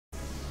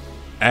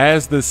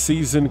As the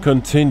season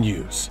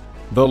continues,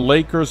 the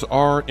Lakers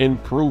are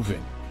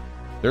improving.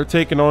 They're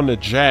taking on the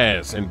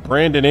Jazz and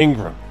Brandon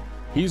Ingram.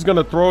 He's going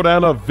to throw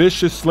down a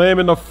vicious slam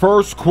in the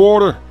first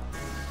quarter.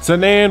 It's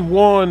an and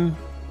one.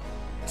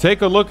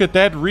 Take a look at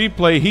that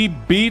replay. He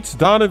beats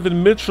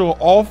Donovan Mitchell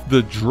off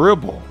the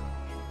dribble.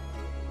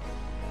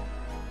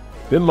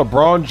 Then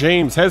LeBron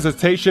James,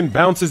 hesitation,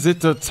 bounces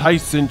it to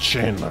Tyson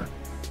Chandler.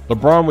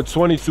 LeBron with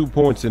 22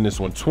 points in this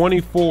one,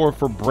 24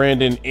 for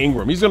Brandon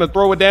Ingram. He's going to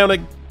throw it down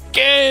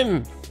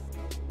again.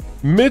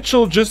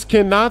 Mitchell just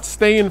cannot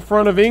stay in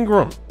front of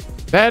Ingram.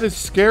 That is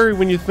scary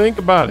when you think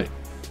about it.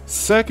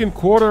 Second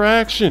quarter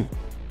action.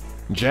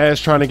 Jazz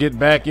trying to get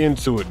back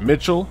into it.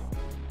 Mitchell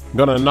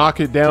gonna knock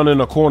it down in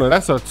the corner.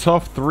 That's a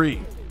tough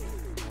three.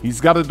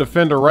 He's got a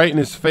defender right in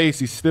his face.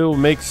 He still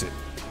makes it.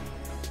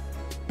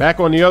 Back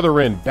on the other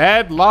end,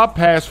 bad lob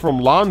pass from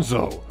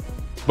Lonzo,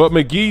 but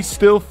McGee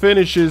still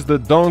finishes the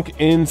dunk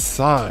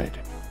inside.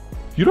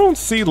 You don't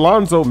see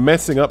Lonzo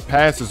messing up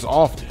passes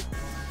often,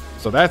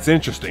 so that's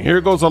interesting. Here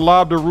goes a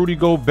lob to Rudy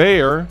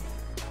Gobert.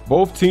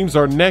 Both teams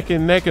are neck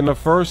and neck in the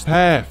first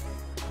half.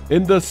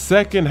 In the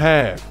second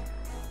half,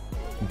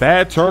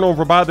 bad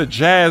turnover by the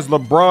Jazz.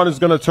 LeBron is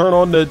going to turn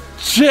on the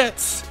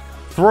Jets,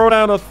 throw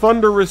down a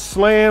thunderous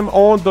slam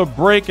on the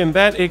break, and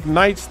that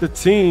ignites the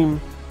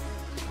team.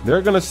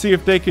 They're going to see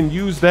if they can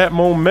use that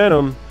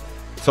momentum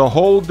to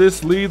hold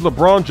this lead.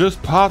 LeBron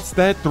just pops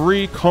that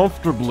three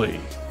comfortably,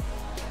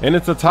 and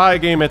it's a tie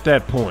game at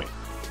that point.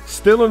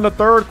 Still in the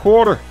third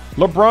quarter,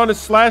 LeBron is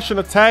slashing,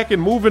 attacking,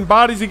 moving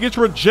bodies. He gets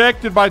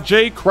rejected by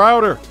Jay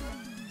Crowder.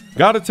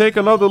 Got to take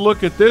another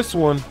look at this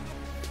one.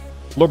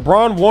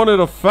 LeBron wanted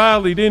a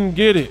foul. He didn't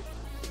get it.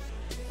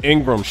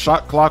 Ingram,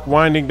 shot clock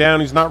winding down.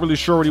 He's not really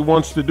sure what he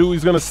wants to do.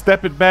 He's going to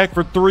step it back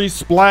for three,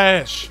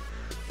 splash.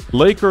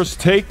 Lakers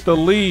take the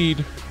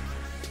lead,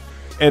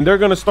 and they're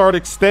going to start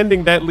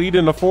extending that lead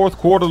in the fourth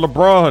quarter.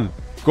 LeBron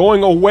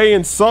going away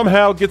and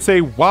somehow gets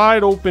a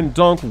wide open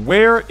dunk.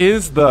 Where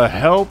is the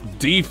help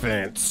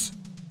defense?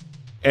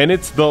 And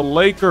it's the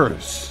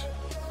Lakers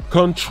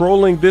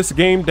controlling this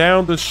game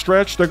down the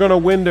stretch. They're going to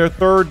win their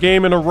third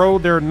game in a row,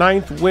 their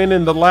 9th win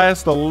in the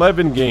last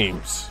 11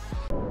 games.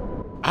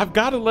 I've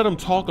got to let them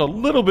talk a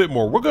little bit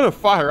more. We're going to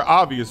fire,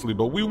 obviously,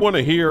 but we want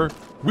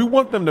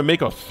them to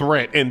make a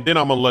threat, and then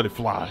I'm going to let it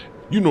fly.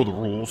 You know the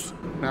rules.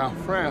 Now,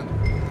 friend,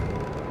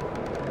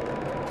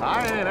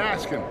 I ain't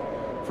asking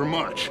for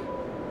much.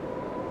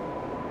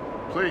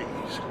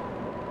 Please,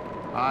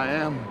 I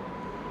am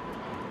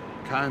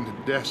kind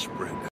of desperate.